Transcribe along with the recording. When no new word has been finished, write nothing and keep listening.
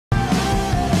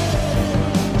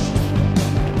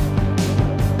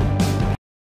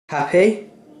Happy?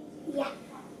 Yeah.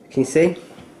 Can you see?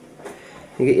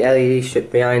 You get your LED strip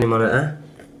behind the monitor,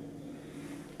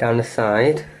 down the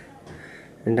side,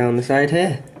 and down the side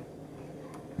here.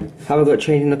 How have I got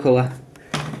changing the colour?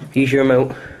 Use your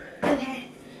remote. Okay.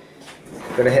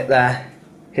 Got to hit there.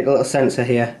 Hit the little sensor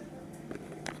here.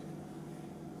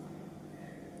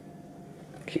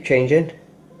 Keep changing.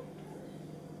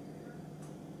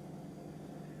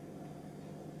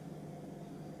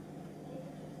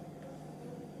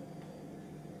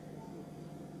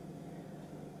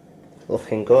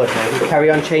 Looking good. Now you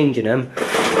carry on changing them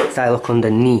as I look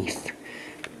underneath.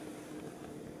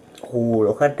 Oh,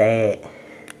 look at that.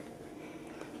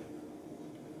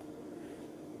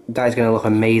 That's going to look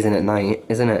amazing at night,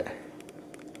 isn't it?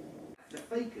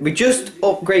 We just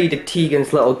upgraded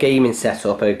Tegan's little gaming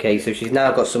setup, okay, so she's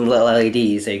now got some little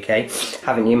LEDs, okay,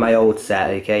 haven't you, my old set,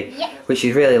 okay, yeah, which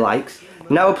she really likes.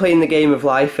 Now we're playing the game of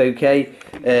life, okay,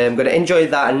 I'm going to enjoy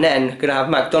that and then going to have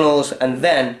McDonald's and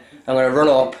then I'm going to run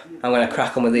up, I'm going to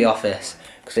crack on with the office,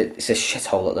 because it's a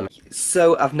shithole at the moment.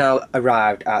 So I've now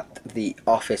arrived at the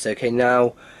office, okay,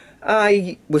 now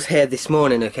I was here this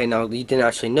morning, okay, now you didn't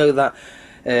actually know that.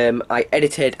 I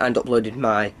edited and uploaded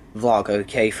my vlog,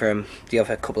 okay, from the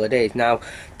other couple of days. Now,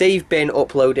 they've been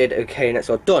uploaded, okay, and it's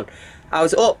all done. I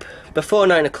was up before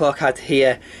 9 o'clock, I had to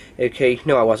hear, okay,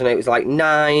 no I wasn't, it was like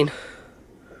 9,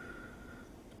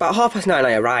 about 9:30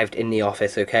 I arrived in the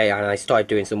office, okay, and I started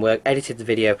doing some work, edited the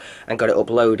video, and got it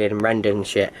uploaded and rendered and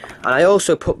shit. And I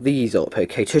also put these up,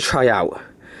 okay, to try out.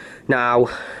 Now,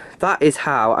 that is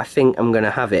how I think I'm going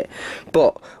to have it,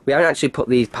 but we haven't actually put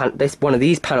one of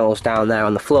these panels down there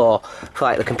on the floor for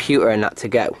like the computer and that to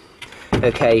go,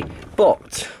 okay.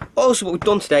 But also what we've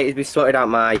done today is we sorted out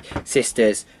my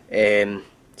sister's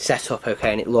setup,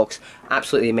 okay, and it looks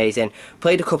absolutely amazing.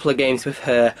 Played a couple of games with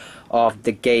her of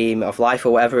the game of life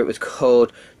or whatever it was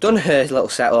called, done her little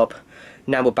setup.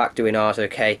 Now we're back doing ours,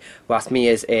 okay, whilst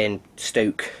Mia's in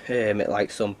Stoke at like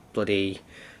some bloody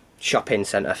shopping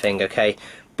centre thing, okay.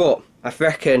 But I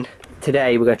reckon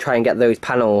today we're going to try and get those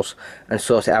panels and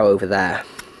sort it out over there.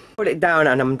 Put it down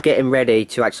and I'm getting ready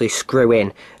to actually screw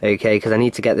in, okay, because I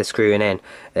need to get the screwing in,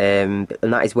 and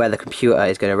that is where the computer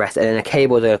is going to rest, and then the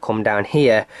cable is going to come down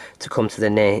here to come to the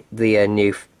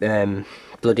new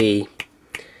bloody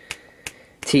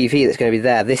TV that's going to be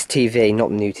there. This TV, not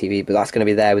the new TV, but that's going to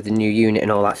be there with the new unit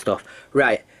and all that stuff.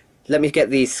 Right, let me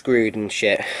get these screwed and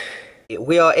shit.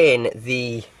 We are in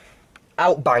the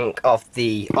outbank of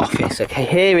the office, okay.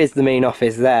 Here is the main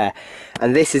office there,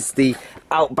 and this is the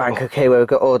outbank, okay, where we've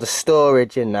got all the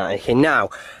storage and that, okay. Now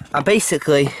I'm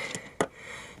basically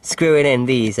screwing in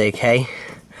these, okay,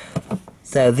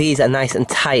 so these are nice and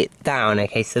tight down,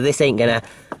 okay, so this ain't gonna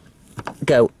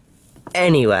go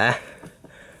anywhere,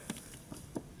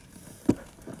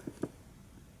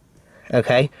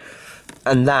 okay.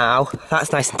 And now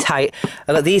that's nice and tight.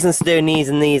 I've got these ones to do, and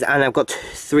these, and I've got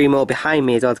 3 more behind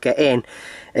me as well to get in,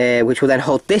 which will then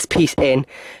hold this piece in,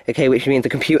 okay, which means the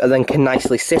computer then can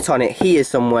nicely sit on it here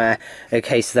somewhere,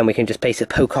 okay, so then we can just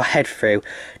basically poke our head through,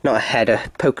 not a header,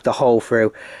 poke the hole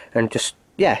through, and just,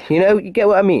 yeah, you know, you get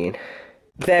what I mean.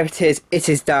 There it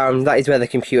is down, that is where the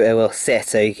computer will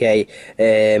sit, okay.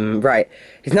 Right,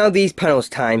 it's now these panels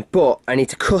time, but I need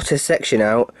to cut a section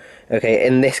out, okay,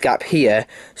 in this gap here,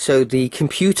 so the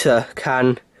computer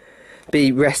can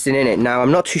be resting in it. Now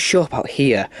I'm not too sure about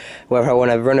here, where I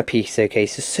want to run a piece, okay,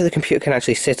 so the computer can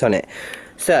actually sit on it.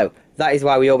 So, that is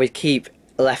why we always keep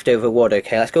leftover wood,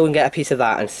 okay. Let's go and get a piece of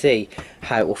that and see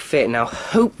how it will fit. Now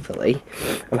hopefully,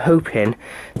 I'm hoping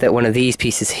that one of these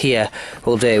pieces here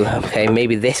will do, okay,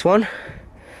 maybe this one.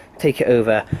 Take it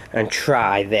over and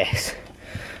try this,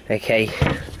 okay.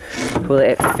 Will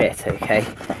it fit, okay.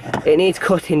 It needs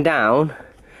cutting down,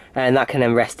 and that can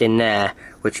then rest in there,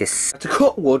 which is... To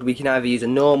cut wood we can either use a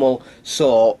normal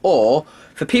saw, or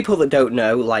for people that don't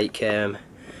know, like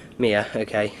Mia,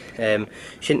 okay,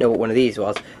 she didn't know what one of these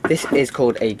was. This is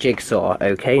called a jigsaw,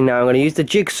 okay. Now I'm going to use the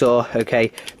jigsaw,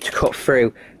 okay, to cut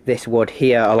through this wood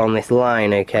here along this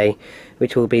line, okay,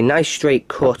 which will be nice straight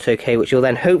cut, okay, which will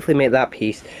then hopefully make that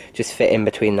piece just fit in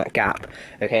between that gap,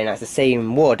 okay. And that's the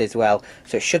same wood as well,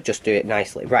 so it should just do it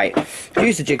nicely. Right,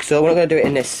 use the jigsaw. We're not going to do it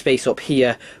in this space up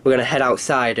here, we're going to head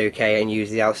outside, okay, and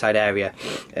use the outside area.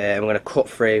 I'm going to cut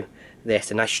through this,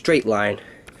 a nice straight line,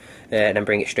 and then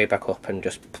bring it straight back up and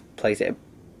just place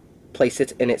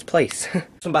it in its place.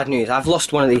 Some bad news, I've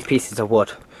lost one of these pieces of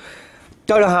wood.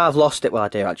 Don't know how I've lost it. Well, I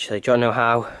do actually. Do you know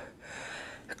how?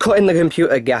 Cutting the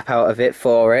computer gap out of it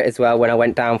for it as well, when I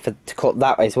went down to cut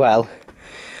that as well,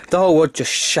 the whole wood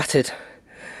just shattered,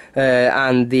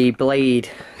 and the blade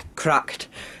cracked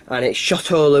and it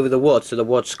shot all over the wood, so the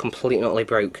wood's completely and utterly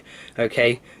broke.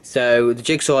 Okay, so the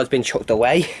jigsaw has been chucked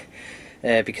away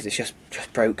because it's just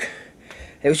broke.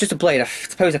 It was just a blade. I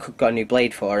suppose I could have got a new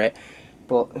blade for it,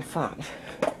 but in fact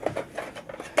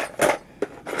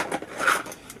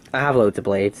I have loads of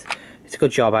blades. It's a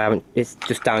good job I haven't. It's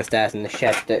just downstairs in the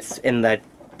shed. That's in the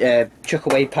chuck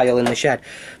away pile in the shed,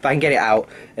 but I can get it out.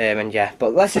 And yeah,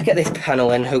 but let's just get this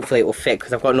panel in. Hopefully it will fit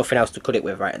because I've got nothing else to cut it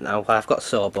with right now. Well, I've got a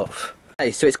saw, but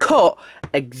okay, so it's cut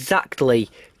exactly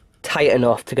tight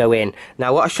enough to go in.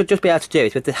 Now what I should just be able to do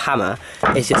is with the hammer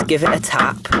is just give it a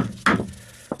tap,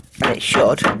 and it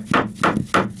should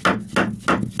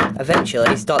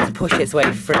eventually start to push its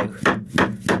way through.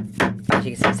 As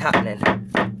you can see, it's happening.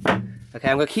 Okay,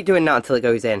 I'm going to keep doing that until it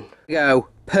goes in. Go,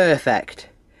 perfect.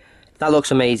 That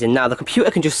looks amazing. Now the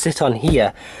computer can just sit on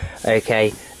here,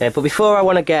 okay, but before I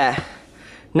want to get,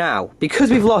 now,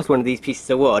 because we've lost one of these pieces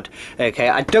of wood, okay,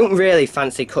 I don't really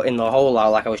fancy cutting the hole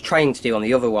out like I was trying to do on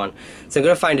the other one, so I'm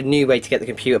going to find a new way to get the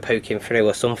computer poking through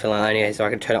or something like that anyway, so I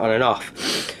can turn it on and off,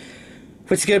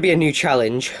 which is going to be a new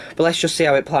challenge, but let's just see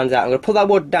how it plans out. I'm going to put that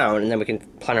wood down and then we can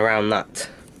plan around that.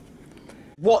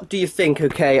 What do you think,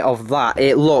 okay, of that?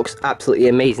 It looks absolutely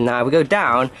amazing. Now, if we go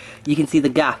down, you can see the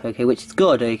gap, okay, which is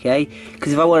good, okay?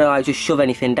 Because if I want to, like, just shove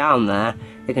anything down there,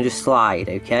 it can just slide,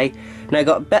 okay? Now, I've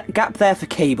got a gap there for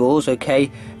cables, okay?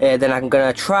 Then I'm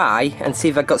going to try and see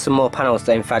if I've got some more panels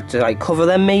there, in fact, to, like, cover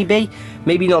them, maybe?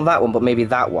 Maybe not that one, but maybe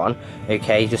that one,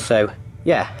 okay? Just so,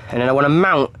 yeah. And then I want to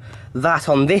mount that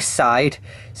on this side,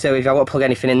 so if I want to plug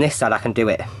anything in this side, I can do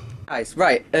it. Guys,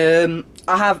 right,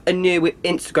 I have a new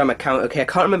Instagram account, okay? I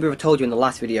can't remember if I told you in the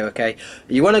last video, okay?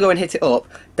 You want to go and hit it up,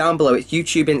 down below, it's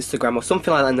YouTube, Instagram, or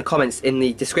something like that in the comments in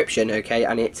the description, okay?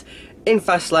 And it's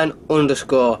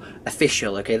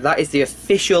Infaslen_official, okay? That is the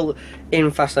official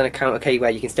Infaslen account, okay, where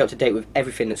you can stay up to date with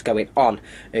everything that's going on,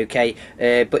 okay?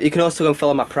 But you can also go and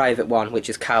follow my private one, which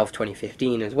is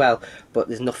Calv2015 as well, but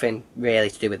there's nothing really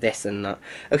to do with this and that,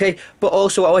 okay? But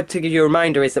also what I want to give you a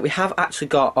reminder is that we have actually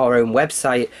got our own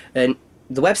website, and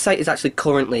the website is actually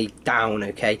currently down,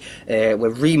 okay?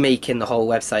 We're remaking the whole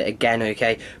website again,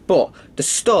 okay? But the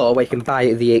store where you can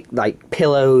buy the, like,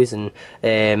 pillows and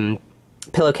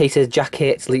pillowcases,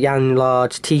 jackets, young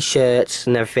large t-shirts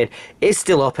and everything, it's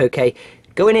still up, okay?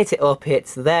 Go and hit it up.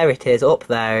 It's there, it is up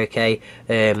there, okay?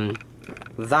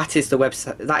 That is the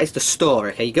website, that is the store,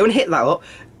 okay? You go and hit that up,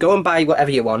 go and buy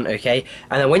whatever you want, okay?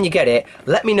 And then when you get it,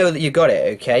 let me know that you got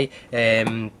it, okay?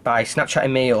 By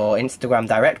Snapchatting me or Instagram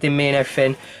directing me and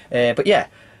everything. But yeah,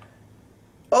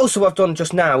 also what I've done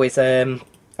just now is I've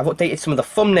updated some of the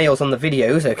thumbnails on the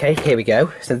videos, okay? Here we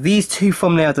go. So these two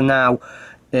thumbnails are now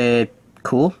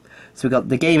cool. So we've got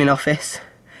the gaming office,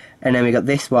 and then we got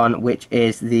this one, which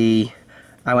is the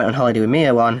I went on holiday with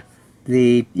Mia one.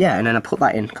 Yeah, and then I put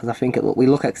that in because I think we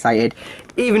look excited,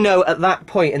 even though at that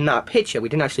point in that picture we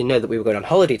didn't actually know that we were going on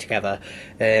holiday together.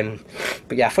 But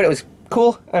yeah, I thought it was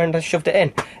cool and I shoved it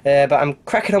in. But I'm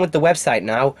cracking on with the website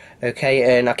now,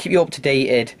 okay, and I'll keep you up to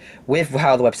date with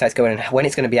how the website's going and when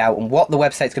it's going to be out and what the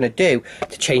website's going to do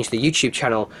to change the YouTube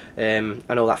channel and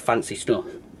all that fancy stuff.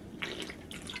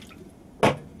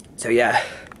 So yeah,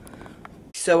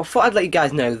 so I thought I'd let you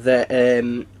guys know that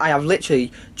I have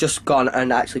literally just gone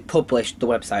and actually published the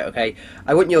website, okay?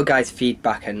 I want your guys'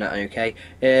 feedback and that, okay?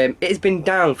 It has been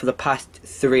down for the past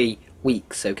 3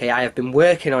 weeks, okay? I have been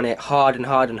working on it hard and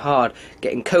hard and hard,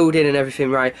 getting coding and everything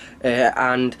right,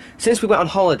 and since we went on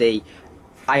holiday,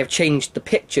 I have changed the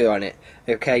picture on it,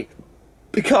 okay?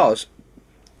 Because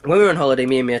when we were on holiday,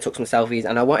 me and Mia took some selfies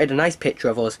and I wanted a nice picture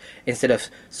of us instead of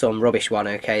some rubbish one,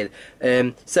 okay?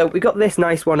 So we got this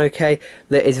nice one, okay,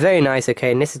 that is very nice,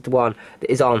 okay, and this is the one that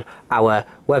is on our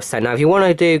website. Now if you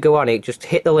want to go on it, just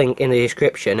hit the link in the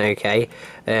description, okay,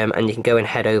 and you can go and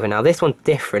head over. Now this one's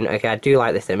different, okay, I do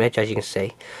like this image, as you can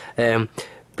see. But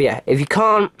yeah, if you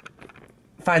can't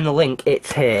find the link,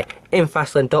 it's here,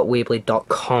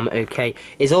 infaslen.weebly.com, okay?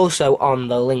 It's also on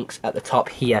the links at the top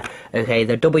here, okay?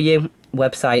 The W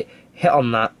website, hit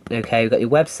on that, okay? We've got your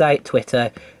website,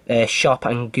 Twitter, shop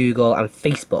and Google and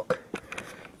Facebook.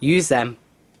 Use them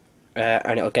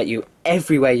and it'll get you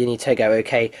everywhere you need to go,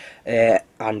 okay?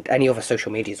 And any other social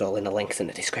media is all in the links in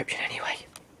the description anyway.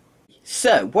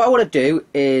 So what I want to do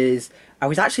is, I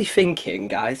was actually thinking,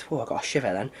 guys, oh, I got a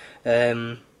shiver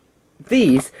then,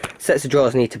 these sets of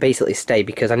drawers need to basically stay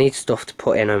because I need stuff to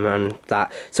put in them and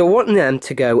that. So I want them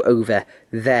to go over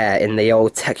there in the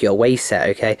old Tech Your Way set,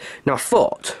 okay? Now I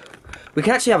thought we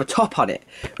can actually have a top on it.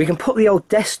 We can put the old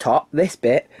desktop, this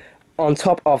bit, on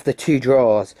top of the 2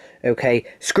 drawers, okay?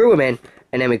 Screw them in,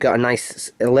 and then we've got a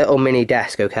nice little mini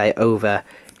desk, okay, over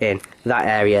in that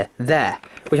area there.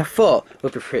 which I thought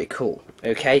would be pretty cool,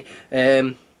 okay?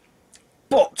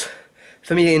 But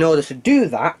for me, in order to do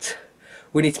that,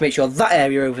 we need to make sure that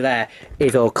area over there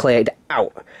is all cleared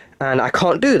out. And I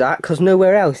can't do that because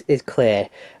nowhere else is clear.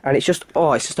 And it's just,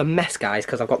 oh, it's just a mess, guys,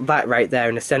 because I've got that right there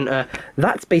in the centre.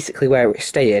 That's basically where it's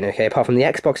staying, okay? Apart from the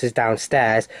Xbox is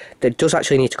downstairs. That does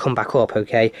actually need to come back up,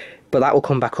 okay? But that will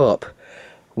come back up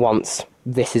once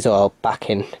this is all back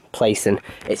in place and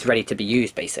it's ready to be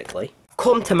used, basically.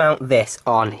 Come to mount this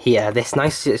on here, this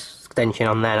nice extension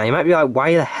on there. Now you might be like,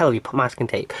 why the hell have you put masking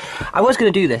tape? I was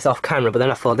going to do this off camera, but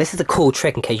then I thought this is a cool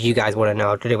trick in case you guys want to know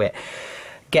how to do it.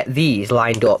 Get these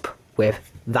lined up with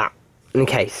that.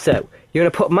 Okay, so you're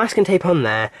going to put masking tape on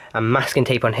there and masking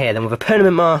tape on here. Then with a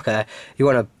permanent marker, you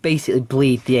want to basically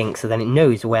bleed the ink so then it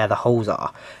knows where the holes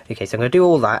are. Okay, so I'm going to do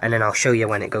all that and then I'll show you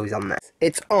when it goes on there.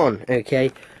 It's on,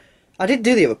 okay. I did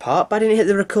do the other part, but I didn't hit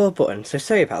the record button, so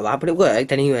sorry about that, but it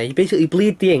worked anyway. You basically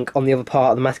bleed the ink on the other part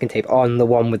of the masking tape on the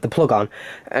one with the plug on,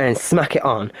 and then smack it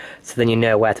on, so then you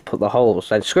know where to put the holes.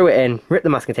 So screw it in, rip the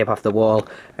masking tape off the wall,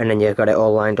 and then you've got it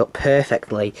all lined up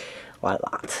perfectly, like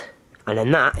that. And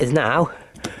then that is now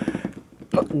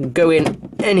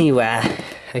going anywhere,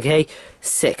 okay?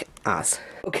 Sick as.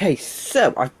 Okay,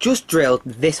 so I've just drilled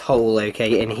this hole,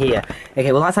 okay, in here.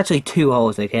 Okay, well that's actually 2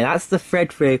 holes, okay, that's the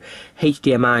thread through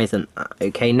HDMIs and that,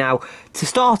 okay. Now, to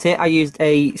start it, I used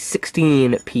a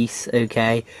 16 piece,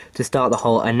 okay, to start the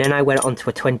hole, and then I went onto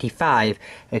a 25,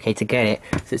 okay, to get it,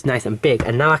 so it's nice and big,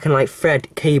 and now I can, like, thread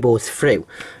cables through,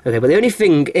 okay, but the only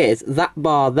thing is, that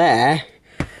bar there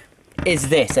is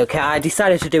this, okay, I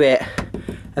decided to do it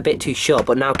a bit too short,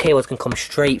 but now cables can come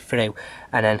straight through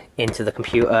and then into the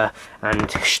computer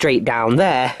and straight down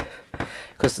there,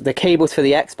 because the cables for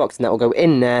the Xbox and that will go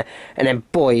in there, and then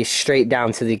boys straight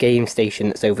down to the game station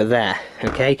that's over there,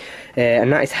 okay,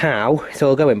 and that is how it's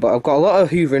all going. But I've got a lot of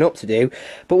hoovering up to do,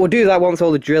 but we'll do that once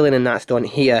all the drilling and that's done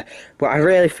here. But I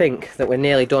really think that we're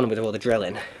nearly done with all the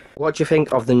drilling. What do you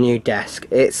think of the new desk?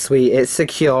 It's sweet, it's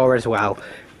secure as well.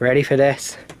 Ready for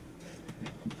this?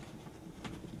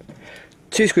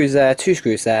 2 screws there, 2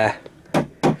 screws there,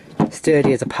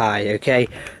 sturdy as a pie, okay?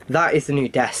 That is the new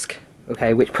desk,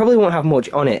 okay, which probably won't have much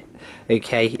on it,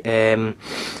 okay?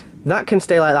 That can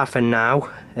stay like that for now.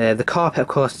 The carpet, of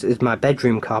course, is my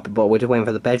bedroom carpet, but we're just waiting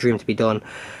for the bedroom to be done.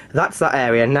 That's that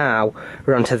area. Now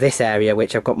we're onto this area,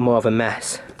 which I've got more of a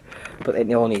mess, but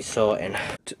it all needs sorting.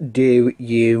 What do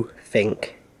you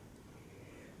think?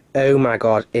 Oh my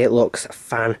god, it looks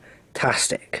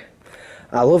fantastic.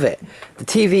 I love it. The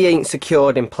TV ain't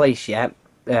secured in place yet.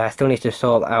 I still need to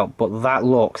sort that out, but that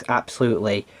looks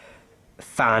absolutely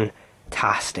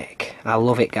fantastic. I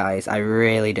love it, guys. I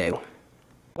really do.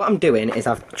 What I'm doing is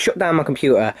I've shut down my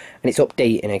computer and it's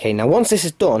updating, okay? Now, once this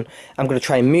is done, I'm going to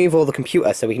try and move all the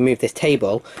computer so we can move this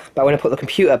table, but I want to put the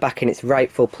computer back in its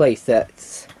rightful place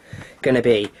that's going to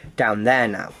be down there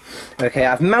now. Okay,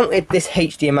 I've mounted this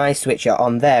HDMI switcher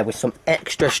on there with some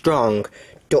extra strong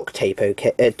duct tape,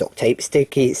 okay,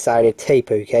 sticky sided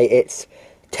tape, okay, it's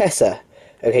Tessa,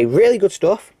 okay, really good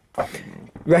stuff,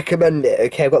 recommend it,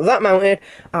 okay. I've got that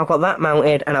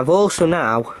mounted, and I've also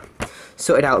now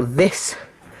sorted out this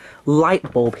light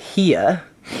bulb here,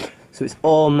 so it's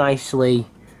all nicely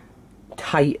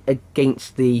tight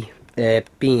against the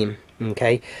beam,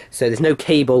 okay, so there's no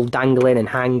cable dangling and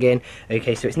hanging,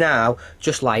 okay, so it's now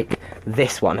just like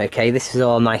this one, okay, this is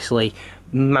all nicely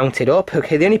mounted up,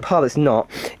 okay. The only part that's not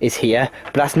is here,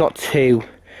 but that's not too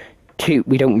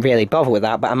we don't really bother with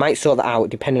that, but I might sort that out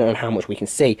depending on how much we can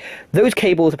see. Those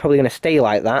cables are probably going to stay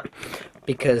like that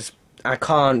because I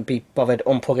can't be bothered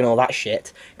unplugging all that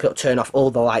shit, because it'll turn off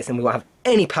all the lights and we won't have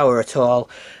any power at all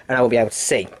and I won't be able to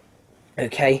see,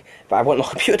 okay. But I want the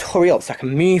computer to hurry up so I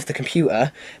can move the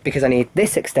computer, because I need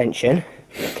this extension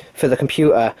for the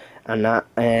computer and that,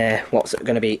 what's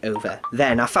going to be over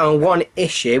there. Now, I found one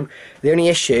issue. The only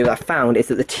issue I found is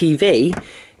that the TV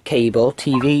cable,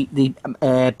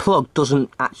 the plug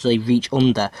doesn't actually reach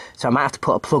under, so I might have to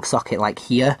put a plug socket like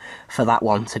here for that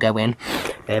one to go in,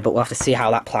 but we'll have to see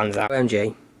how that plans out.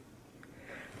 OMG,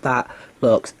 that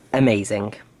looks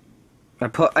amazing. I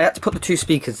had to put the 2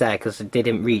 speakers there because it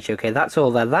didn't reach, okay, that's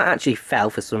all there. That actually fell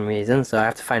for some reason, so I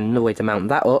have to find another way to mount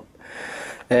that up.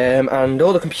 And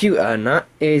all the computer and that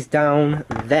is down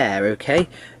there, okay.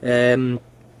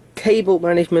 Cable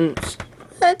management,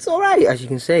 it's alright, as you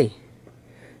can see.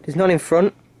 There's none in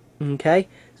front, okay.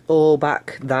 It's all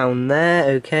back down there,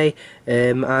 okay.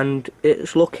 And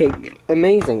it's looking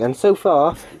amazing. And so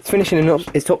far, it's finishing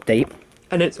its update,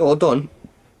 and it's all done.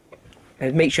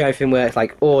 And make sure everything works,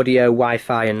 like audio,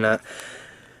 Wi-Fi and that.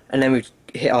 And then we've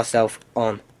hit ourselves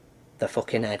on the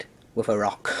fucking head. with a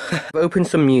rock. I've opened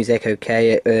some music,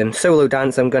 okay, solo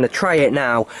dance. I'm going to try it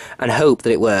now and hope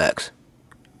that it works.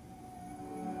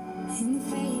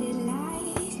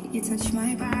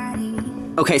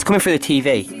 Okay, it's coming through the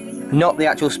TV, not the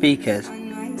actual speakers,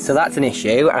 so that's an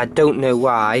issue, and I don't know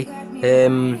why.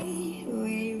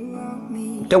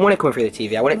 Don't want it coming through the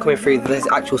TV, I want it coming through the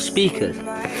actual speakers.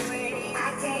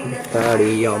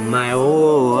 Body on my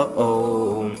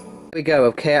own. Here we go,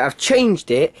 okay, I've changed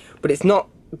it, but it's not,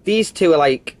 these two are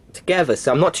like together,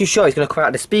 so I'm not too sure it's going to come out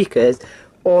of the speakers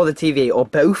or the TV, or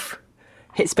both.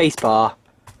 Hit spacebar.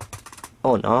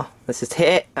 Oh no, let's just hit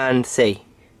it and see.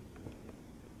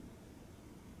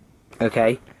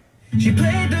 Okay. She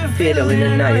played the fiddle in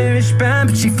an Irish band,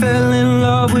 but she fell in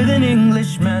love with an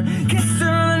Englishman. Kissed her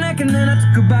on the neck and then I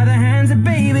took her by the hands, and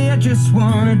baby, I just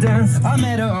wanna dance. I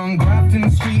met her on Grafton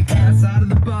Street, outside of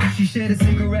the bar. She shared a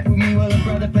cigarette with me while her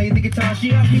brother played the guitar.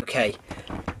 She asked me. Okay,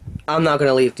 I'm now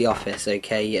gonna leave the office.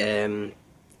 Okay,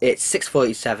 it's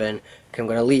 6:47. Okay, I'm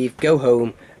gonna leave, go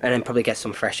home, and then probably get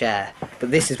some fresh air.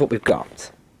 But this is what we've got.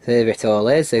 There it all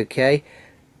is. Okay.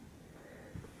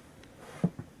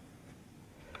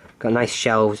 Got nice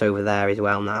shelves over there as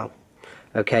well now.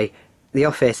 Okay, the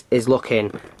office is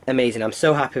looking amazing. I'm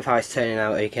so happy with how it's turning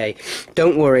out, okay.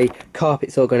 Don't worry,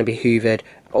 carpet's all going to be hoovered.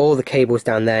 All the cables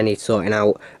down there need sorting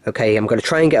out. Okay, I'm going to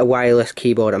try and get a wireless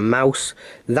keyboard and mouse.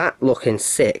 That looking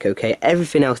sick, okay.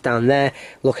 Everything else down there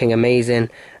looking amazing.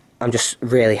 I'm just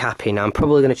really happy now. I'm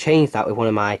probably going to change that with one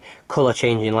of my colour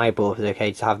changing light bulbs,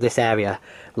 okay, to have this area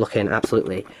looking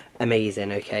absolutely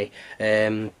amazing, okay.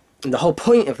 The whole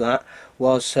point of that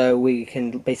was so we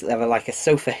can basically have like a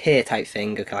sofa here type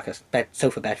thing, okay, like a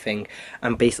sofa bed thing,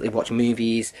 and basically watch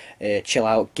movies, chill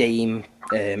out, game,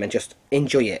 and just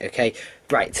enjoy it, okay?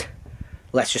 Right,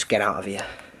 let's just get out of here.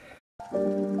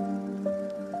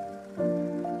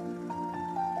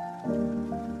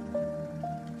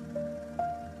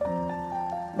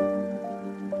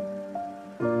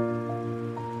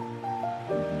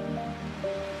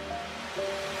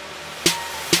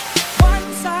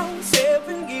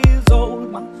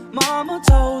 Mama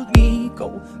told me,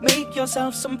 go make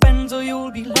yourself some friends or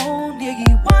you'll be lonely.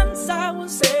 Once I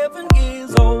was 7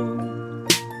 years old.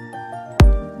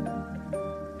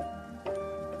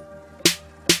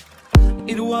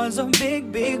 It was a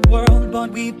big, big world,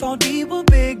 but we thought we were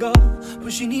bigger,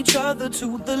 pushing each other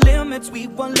to the limits. We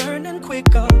were learning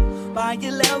quicker. By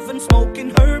 11,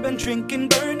 smoking herb and drinking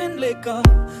burning liquor.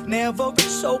 Never rich,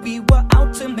 so we were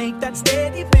out to make that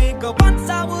steady figure. Once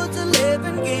I was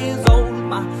 11 years old,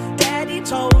 my daddy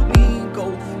told me,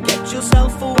 go get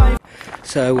yourself a wife.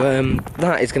 So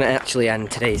that is going to actually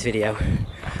end today's video.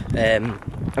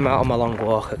 I'm out on my long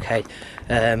walk, okay.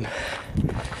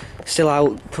 Still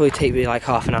out, probably take me like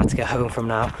half an hour to get home from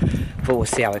now, but we'll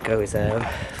see how it goes.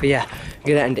 But yeah, I'm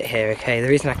going to end it here, okay. The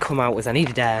reason I come out was I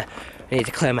needed air. I need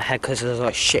to clear my head because there's a lot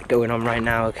of shit going on right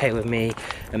now, okay, with me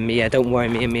and Mia. Don't worry,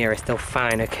 me and Mia are still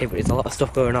fine, okay, but there's a lot of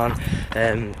stuff going on.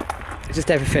 Just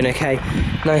everything, okay.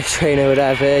 Nice train over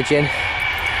there, Virgin.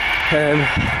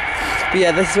 But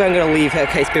yeah, this is where I'm going to leave it,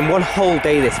 okay. It's been one whole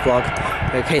day, this vlog,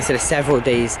 okay, instead of several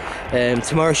days.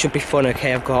 Tomorrow should be fun,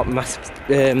 okay. I've got my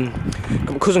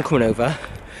cousin coming over,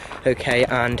 okay,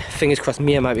 and fingers crossed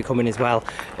Mia might be coming as well,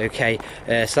 okay.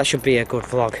 So that should be a good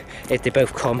vlog if they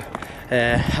both come.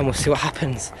 And we'll see what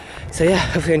happens. So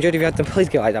yeah, if you enjoyed, if you had them, please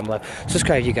give a like down below,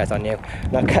 subscribe if you guys are new,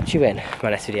 and I'll catch you in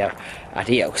my next video.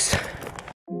 Adios.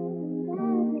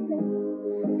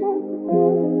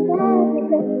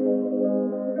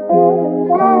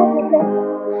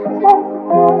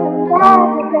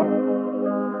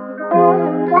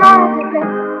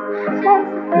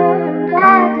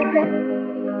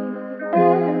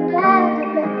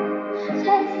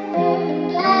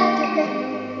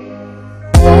 Thank you.